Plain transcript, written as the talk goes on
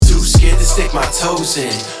stick my toes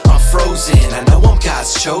in. I'm frozen, I know I'm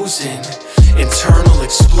God's chosen. Internal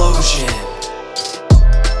explosion.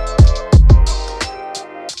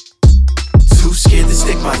 Too scared to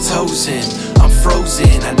stick my toes in. I'm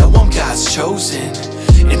frozen, I know I'm God's chosen.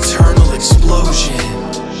 Internal explosion.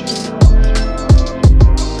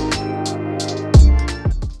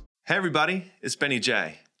 Hey everybody, it's Benny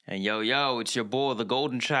J. And yo, it's your boy, the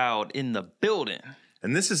Golden Child, in the building.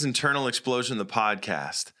 And this is Internal Explosion, the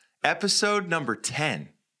podcast, episode number 10,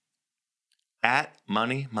 At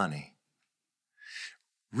Money Money.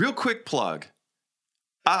 Real quick plug.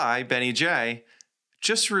 I, Benny J,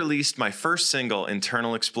 just released my first single,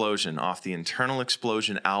 Internal Explosion, off the Internal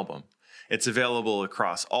Explosion album. It's available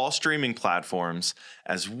across all streaming platforms,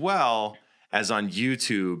 as well as on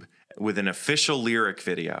YouTube with an official lyric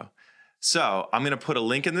video. So I'm going to put a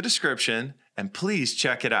link in the description, and please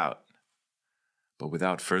check it out. But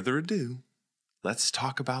without further ado, let's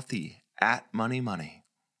talk about the At Money Money.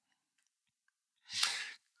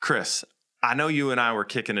 Chris, I know you and I were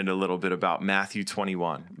kicking it a little bit about Matthew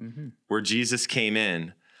 21, where Jesus came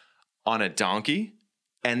in on a donkey,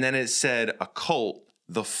 and then it said a colt,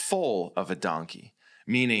 the foal of a donkey,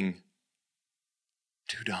 meaning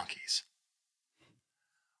 2 donkeys.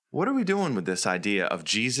 What are we doing with this idea of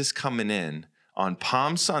Jesus coming in on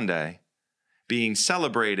Palm Sunday, being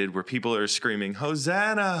celebrated where people are screaming,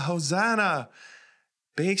 Hosanna, Hosanna,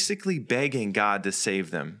 basically begging God to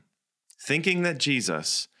save them, thinking that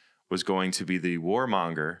Jesus was going to be the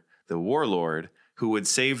warmonger, the warlord, who would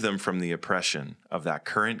save them from the oppression of that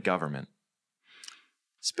current government?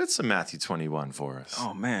 Spit some Matthew 21 for us.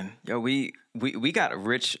 Oh man, yo, we got a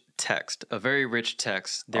rich text, a very rich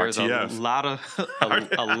text. There's RTF. a lot of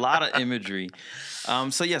a lot of imagery.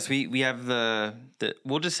 So yes, we have the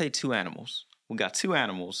we'll just say 2 animals. We got 2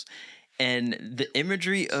 animals, and the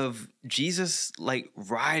imagery of Jesus like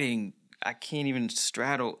riding. I can't even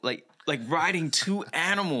straddle like riding 2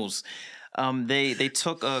 animals. They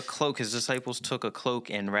took a cloak. His disciples took a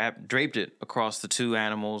cloak and draped it across the 2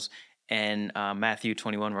 animals. And Matthew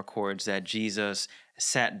 21 records that Jesus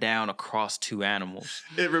sat down across 2 animals.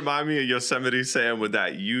 It reminded me of Yosemite Sam with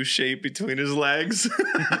that U shape between his legs.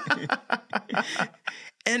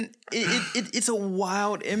 And it's a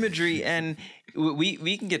wild imagery, and we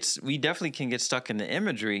definitely can get stuck in the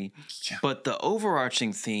imagery. Yeah. But the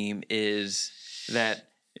overarching theme is that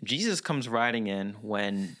Jesus comes riding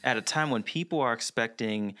in at a time when people are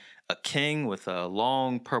expecting a king with a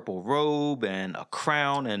long purple robe and a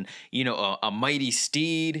crown and, a mighty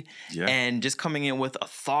steed, and just coming in with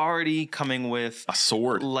authority, coming with a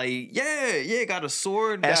sword. Got a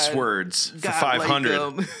sword. S words for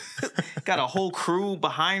 500. Got a whole crew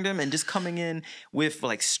behind him, and just coming in with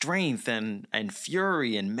like strength and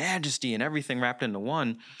fury and majesty and everything wrapped into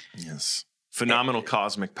one. Yes. Phenomenal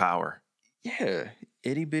cosmic power. Yeah.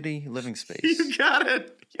 Itty bitty living space. You got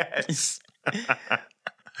it. Yes.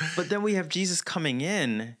 But then we have Jesus coming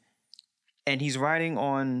in, and he's riding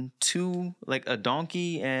on 2, like a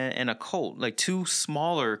donkey and a colt, like 2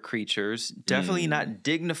 smaller creatures, definitely not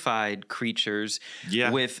dignified creatures,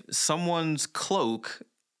 with someone's cloak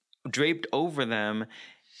draped over them,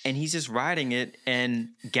 and he's just riding it, and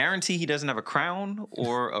guarantee he doesn't have a crown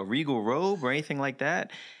or a regal robe or anything like that.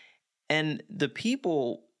 And the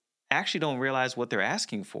people actually don't realize what they're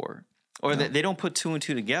asking for. Or that they don't put 2 and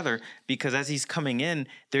 2 together, because as he's coming in,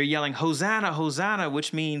 they're yelling, Hosanna, Hosanna,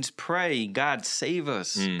 which means pray, God save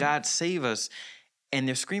us, God save us. And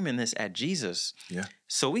they're screaming this at Jesus. Yeah.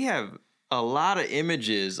 So we have a lot of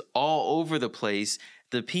images all over the place.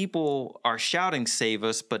 The people are shouting, save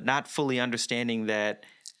us, but not fully understanding that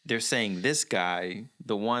they're saying this guy,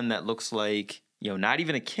 the one that looks like, not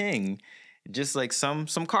even a king, just like some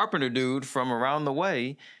carpenter dude from around the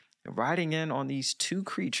way, riding in on these 2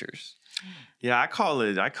 creatures. Yeah, I call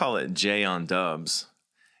it Jay on dubs.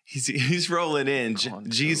 He's rolling in,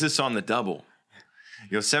 Jesus on the double.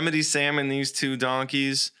 Yosemite Sam and these 2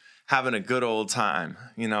 donkeys having a good old time.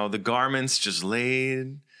 The garments just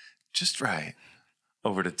laid just right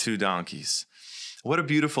over the 2 donkeys. What a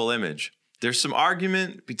beautiful image. There's some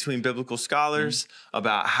argument between biblical scholars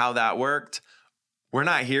about how that worked. We're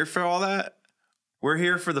not here for all that. We're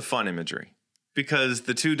here for the fun imagery. Because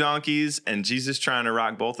the 2 donkeys and Jesus trying to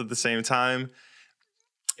rock both at the same time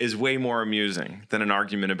is way more amusing than an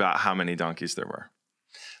argument about how many donkeys there were.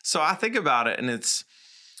 So I think about it, and it's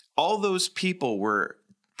all those people were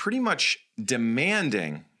pretty much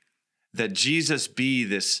demanding that Jesus be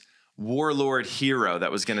this warlord hero that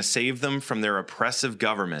was going to save them from their oppressive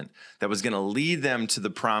government, that was going to lead them to the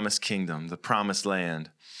promised kingdom, the promised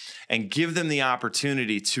land, and give them the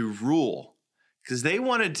opportunity to rule, because they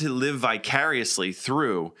wanted to live vicariously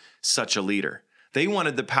through such a leader. They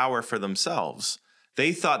wanted the power for themselves.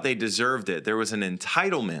 They thought they deserved it. There was an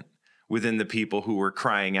entitlement within the people who were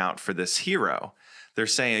crying out for this hero. They're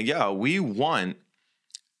saying, yo, we want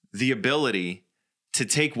the ability to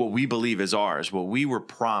take what we believe is ours, what we were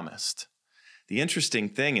promised. The interesting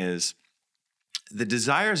thing is the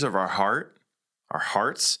desires of our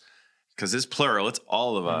hearts, because it's plural, it's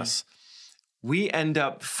all of us, we end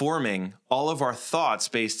up forming all of our thoughts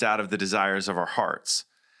based out of the desires of our hearts.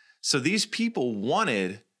 So these people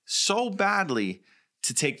wanted so badly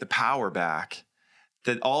to take the power back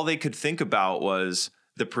that all they could think about was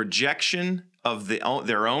the projection of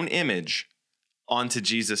their own image onto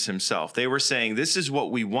Jesus himself. They were saying, this is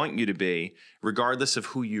what we want you to be, regardless of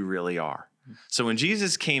who you really are. So when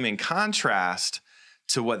Jesus came in contrast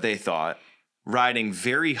to what they thought, riding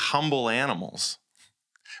very humble animals,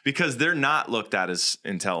 because they're not looked at as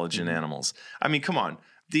intelligent animals. I mean, come on.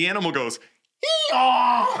 The animal goes,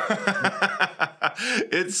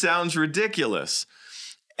 it sounds ridiculous.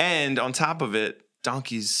 And on top of it,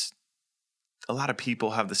 donkeys, a lot of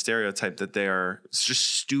people have the stereotype that they are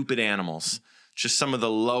just stupid animals, just some of the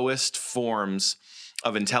lowest forms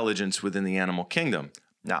of intelligence within the animal kingdom.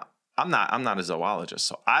 Now, I'm not a zoologist,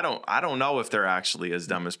 so I don't know if they're actually as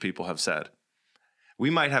dumb as people have said. We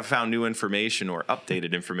might have found new information or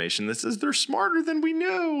updated information that says they're smarter than we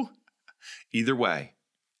knew. Either way,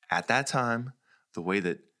 at that time, the way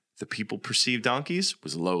that the people perceived donkeys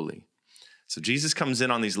was lowly. So Jesus comes in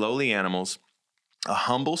on these lowly animals, a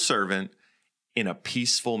humble servant in a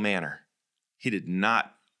peaceful manner. He did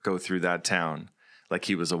not go through that town like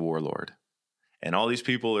he was a warlord. And all these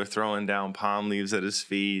people are throwing down palm leaves at his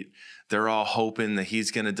feet. They're all hoping that he's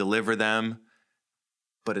going to deliver them.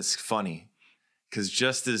 But it's funny, because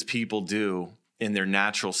just as people do in their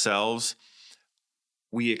natural selves,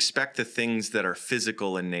 we expect the things that are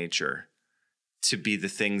physical in nature to be the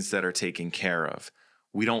things that are taken care of.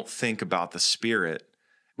 We don't think about the spirit.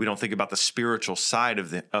 We don't think about the spiritual side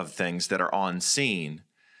of things that are unseen.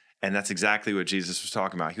 And that's exactly what Jesus was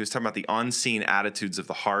talking about. He was talking about the unseen attitudes of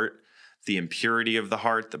the heart, the impurity of the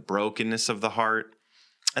heart, the brokenness of the heart,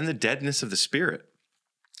 and the deadness of the spirit.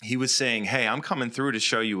 He was saying, hey, I'm coming through to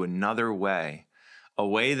show you another way, a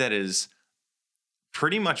way that is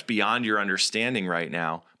pretty much beyond your understanding right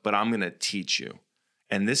now, but I'm going to teach you.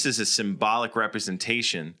 And this is a symbolic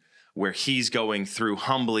representation where he's going through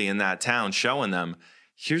humbly in that town, showing them,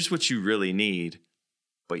 here's what you really need,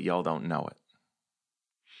 but y'all don't know it.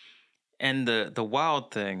 And the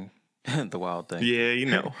wild thing, the wild thing. Yeah, you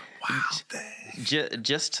know, wild thing.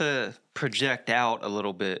 Just to project out a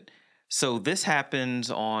little bit. So this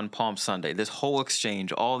happens on Palm Sunday. This whole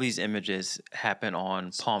exchange, all these images happen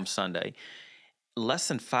on Palm Sunday. Less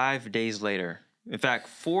than 5 days later, in fact,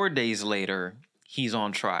 4 days later, he's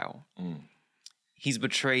on trial. He's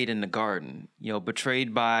betrayed in the garden,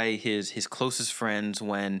 betrayed by his closest friends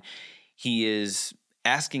when he is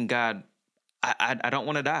asking God, I don't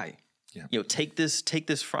want to die. Yeah. Take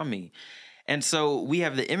this from me. And so we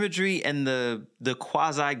have the imagery and the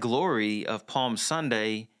quasi glory of Palm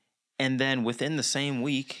Sunday. And then within the same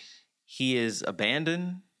week, he is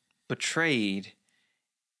abandoned, betrayed,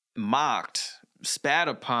 mocked, spat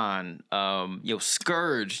upon,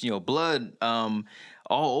 scourged, blood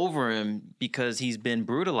all over him because he's been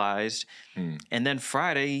brutalized. And then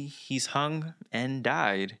Friday, he's hung and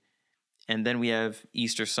died. And then we have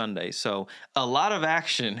Easter Sunday. So a lot of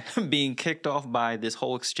action being kicked off by this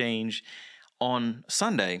whole exchange on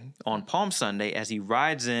Sunday, on Palm Sunday, as he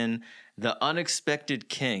rides in the unexpected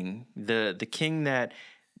king, the king that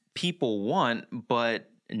people want, but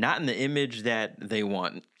not in the image that they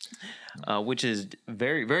want, which is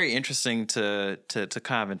very, very interesting to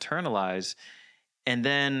kind of internalize. And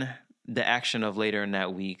then the action of later in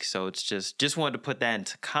that week. So it's just wanted to put that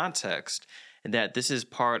into context, that this is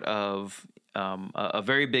part of a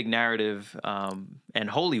very big narrative and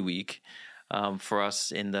Holy Week for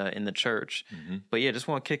us in the church. Mm-hmm. But yeah, just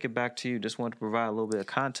want to kick it back to you. Just want to provide a little bit of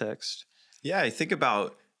context. Yeah, I think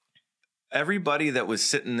about everybody that was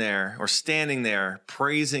sitting there or standing there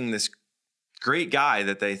praising this great guy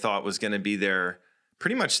that they thought was going to be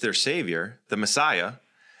pretty much their savior, the Messiah.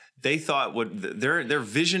 They thought their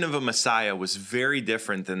vision of a Messiah was very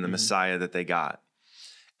different than the Messiah that they got.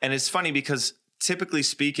 And it's funny because typically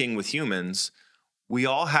speaking with humans, we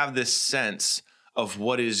all have this sense of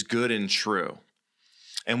what is good and true.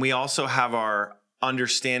 And we also have our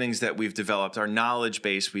understandings that we've developed, our knowledge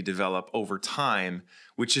base we develop over time,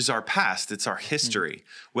 which is our past. It's our history,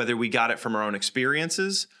 whether we got it from our own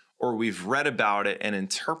experiences or we've read about it and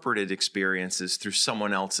interpreted experiences through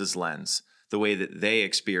someone else's lens the way that they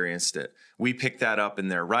experienced it. We pick that up in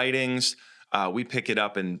their writings. We pick it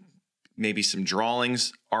up in maybe some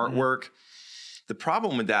drawings, artwork. The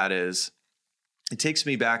problem with that is it takes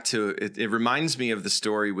me back to, it reminds me of the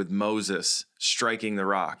story with Moses striking the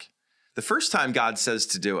rock. The first time God says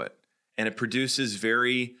to do it, and it produces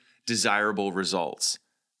very desirable results.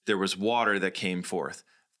 There was water that came forth.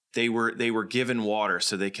 They were given water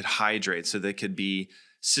so they could hydrate, so they could be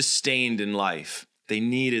sustained in life. They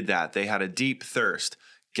needed that. They had a deep thirst.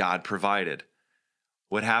 God provided.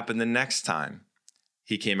 What happened the next time?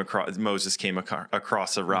 Moses came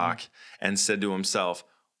across a rock and said to himself,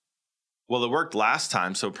 well, it worked last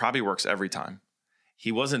time, so it probably works every time.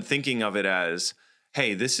 He wasn't thinking of it as,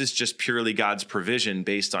 hey, this is just purely God's provision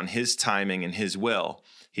based on his timing and his will.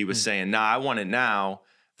 He was saying, I want it now.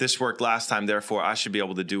 This worked last time, therefore I should be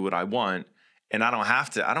able to do what I want. And I don't have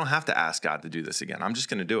to ask God to do this again. I'm just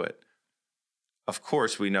going to do it. Of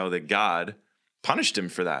course, we know that God punished him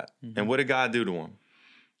for that. And what did God do to him?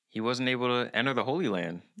 He wasn't able to enter the Holy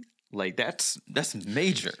Land. Like, that's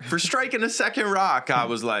major. For striking a second rock, I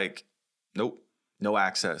was like, nope, no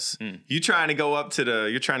access. You trying to go up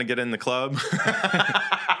you're trying to get in the club?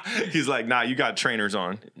 He's like, nah, you got trainers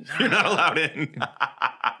on. You're not allowed in.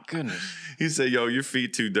 Goodness. He said, yo, your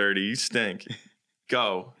feet too dirty. You stink.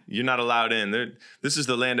 Go. You're not allowed in. This is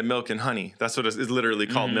the land of milk and honey. That's what it's literally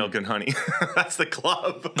called, milk and honey. That's the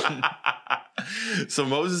club. So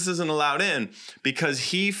Moses isn't allowed in because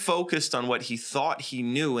he focused on what he thought he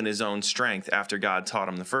knew in his own strength after God taught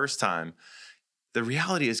him the first time. The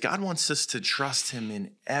reality is God wants us to trust him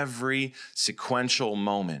in every sequential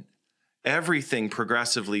moment, everything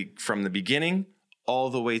progressively from the beginning all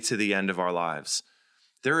the way to the end of our lives.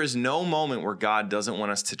 There is no moment where God doesn't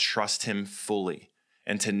want us to trust him fully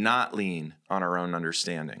and to not lean on our own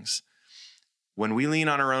understandings. When we lean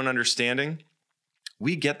on our own understanding,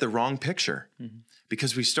 we get the wrong picture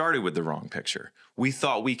because we started with the wrong picture. We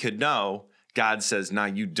thought we could know. God says, nah,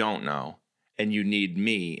 you don't know. And you need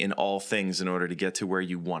me in all things in order to get to where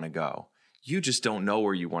you want to go. You just don't know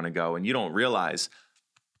where you want to go. And you don't realize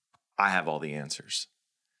I have all the answers.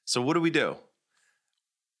 So what do?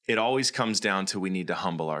 It always comes down to we need to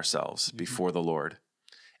humble ourselves before the Lord.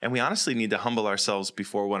 And we honestly need to humble ourselves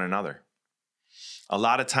before one another. A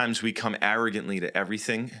lot of times we come arrogantly to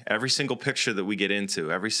everything, every single picture that we get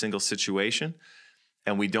into, every single situation,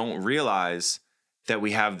 and we don't realize that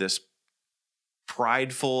we have this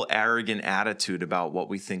prideful, arrogant attitude about what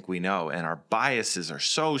we think we know, and our biases are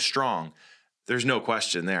so strong. There's no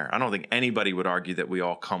question there. I don't think anybody would argue that we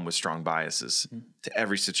all come with strong biases to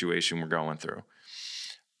every situation we're going through.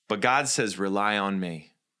 But God says, rely on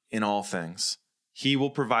me in all things. He will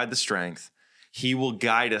provide the strength. He will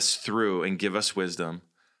guide us through and give us wisdom.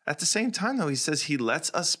 At the same time, though, he says he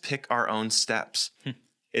lets us pick our own steps.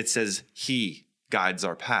 It says he guides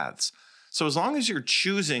our paths. So as long as you're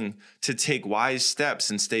choosing to take wise steps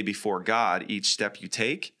and stay before God each step you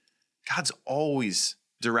take, God's always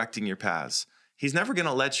directing your paths. He's never going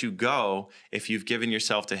to let you go if you've given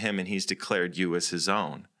yourself to him and he's declared you as his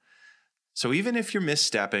own. So even if you're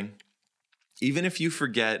misstepping, even if you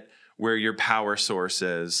forget where your power source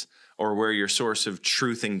is or where your source of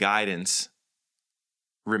truth and guidance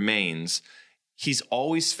remains, he's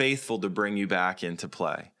always faithful to bring you back into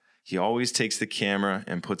play. He always takes the camera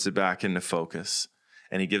and puts it back into focus.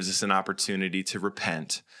 And he gives us an opportunity to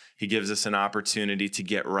repent. He gives us an opportunity to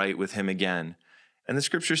get right with him again. And the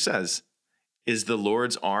scripture says, is the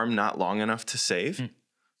Lord's arm not long enough to save?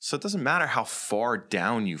 So it doesn't matter how far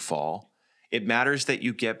down you fall. It matters that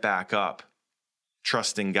you get back up,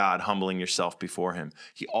 trusting God, humbling yourself before him.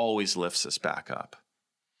 He always lifts us back up.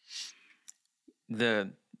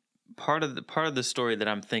 The part of the story that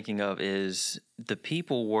I'm thinking of is the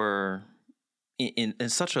people were in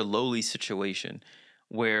such a lowly situation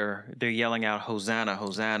where they're yelling out, Hosanna,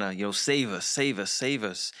 Hosanna, save us, save us, save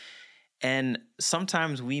us. And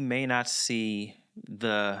sometimes we may not see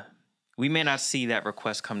that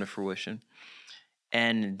request come to fruition.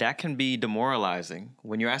 And that can be demoralizing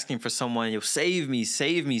when you're asking for someone, save me,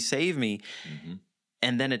 save me, save me.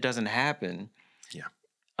 And then it doesn't happen. Yeah.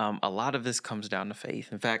 A lot of this comes down to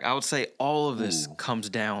faith. In fact, I would say all of this comes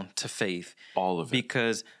down to faith. All of it.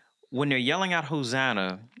 Because when you're yelling out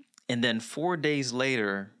Hosanna, and then 4 days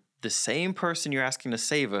later, the same person you're asking to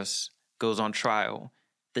save us goes on trial.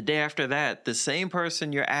 The day after that, the same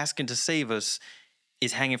person you're asking to save us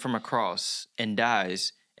is hanging from a cross and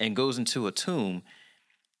dies and goes into a tomb.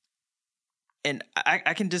 And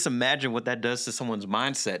I can just imagine what that does to someone's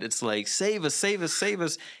mindset. It's like, save us, save us, save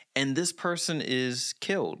us. And this person is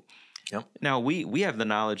killed. Yep. Now, we have the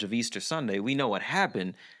knowledge of Easter Sunday. We know what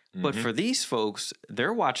happened. But for these folks,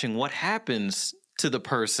 they're watching what happens to the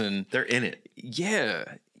person. They're in it.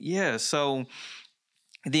 Yeah. So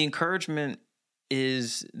the encouragement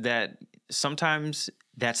is that sometimes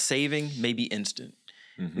that saving may be instant.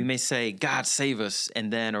 We may say, God save us,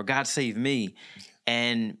 or God save me,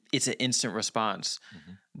 and it's an instant response.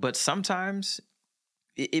 But sometimes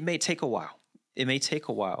it may take a while.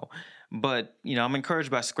 But, I'm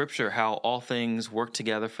encouraged by Scripture how all things work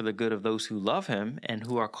together for the good of those who love him and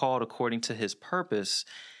who are called according to his purpose.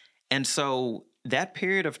 And so that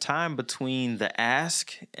period of time between the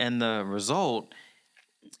ask and the result,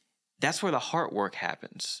 that's where the heart work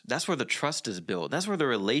happens. That's where the trust is built. That's where the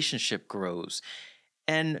relationship grows.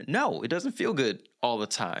 And no, it doesn't feel good all the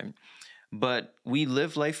time, but we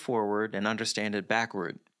live life forward and understand it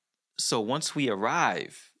backward. So once we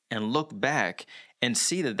arrive and look back and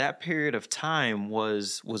see that period of time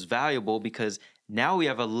was valuable, because now we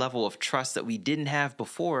have a level of trust that we didn't have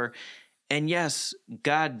before. And yes,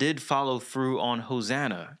 God did follow through on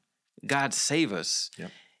Hosanna. God save us.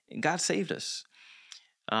 Yep. God saved us.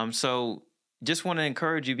 So just want to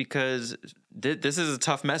encourage you, because this is a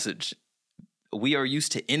tough message. We are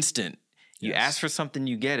used to instant. You ask for something,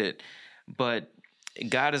 you get it. But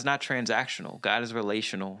God is not transactional. God is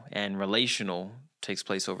relational, and relational takes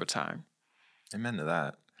place over time. Amen to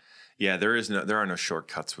that. Yeah, there are no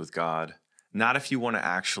shortcuts with God. Not if you want to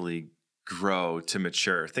actually grow to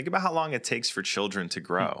mature. Think about how long it takes for children to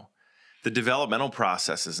grow. The developmental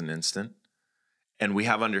process is an instant, and we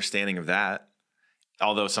have understanding of that.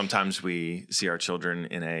 Although sometimes we see our children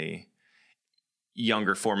in a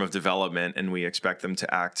younger form of development and we expect them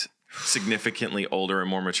to act significantly older and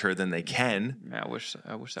more mature than they can. Man, I wish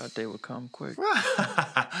that day would come quick.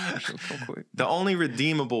 The only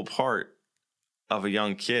redeemable part of a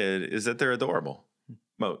young kid is that they're adorable.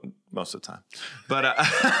 Most of the time. But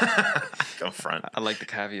go front. I like the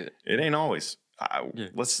caveat. It ain't always.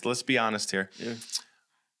 Let's be honest here. Yeah.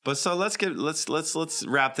 But so let's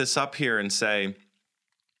wrap this up here and say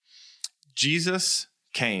Jesus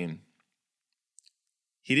came.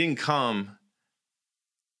 He didn't come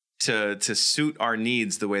to suit our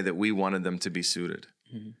needs the way that we wanted them to be suited.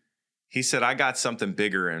 He said, I got something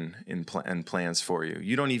bigger in plans for you.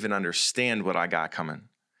 You don't even understand what I got coming,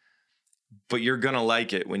 but you're going to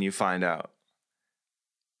like it when you find out.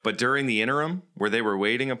 But during the interim, where they were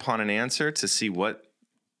waiting upon an answer to see what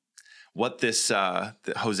this the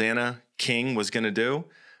Hosanna King was going to do,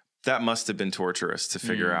 that must have been torturous to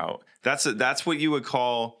figure out. That's what you would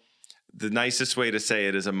call, the nicest way to say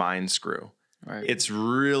it is, a mind screw. Right. It's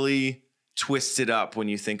really twisted up when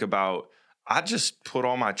you think about, I just put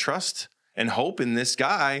all my trust and hope in this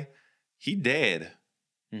guy. He dead.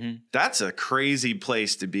 That's a crazy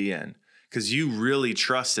place to be in, because you really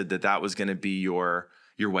trusted that was going to be your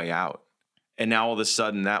way out. And now all of a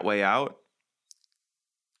sudden that way out,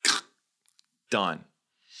 done.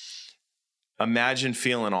 Imagine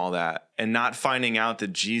feeling all that and not finding out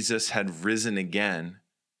that Jesus had risen again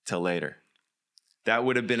till later. That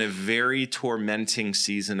would have been a very tormenting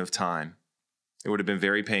season of time. It would have been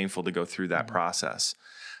very painful to go through that process.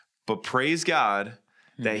 But praise God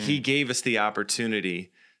that he gave us the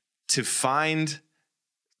opportunity to find,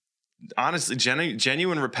 honestly,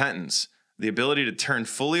 genuine repentance, the ability to turn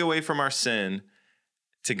fully away from our sin,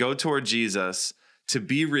 to go toward Jesus, to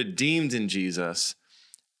be redeemed in Jesus,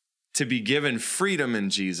 to be given freedom in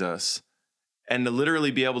Jesus, and to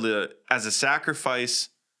literally be able to, as a sacrifice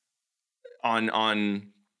on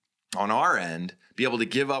our end, be able to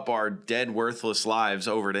give up our dead, worthless lives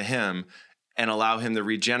over to him and allow him to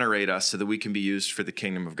regenerate us so that we can be used for the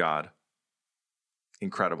kingdom of God.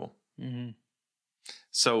 Incredible.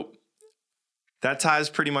 So that ties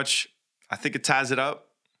pretty much, I think it ties it up.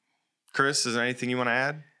 Chris, is there anything you want to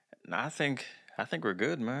add? No, I think we're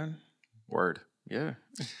good, man. Word. Yeah.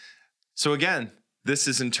 So again, this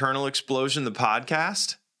is Internal Explosion, the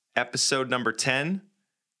podcast, episode number 10,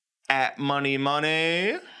 at Money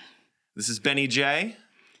Money. This is Benny J.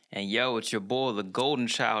 And yo, it's your boy, the Golden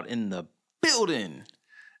Child, in the building.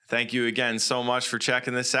 Thank you again so much for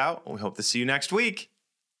checking this out. We hope to see you next week.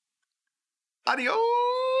 Adios.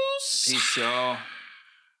 Peace, y'all.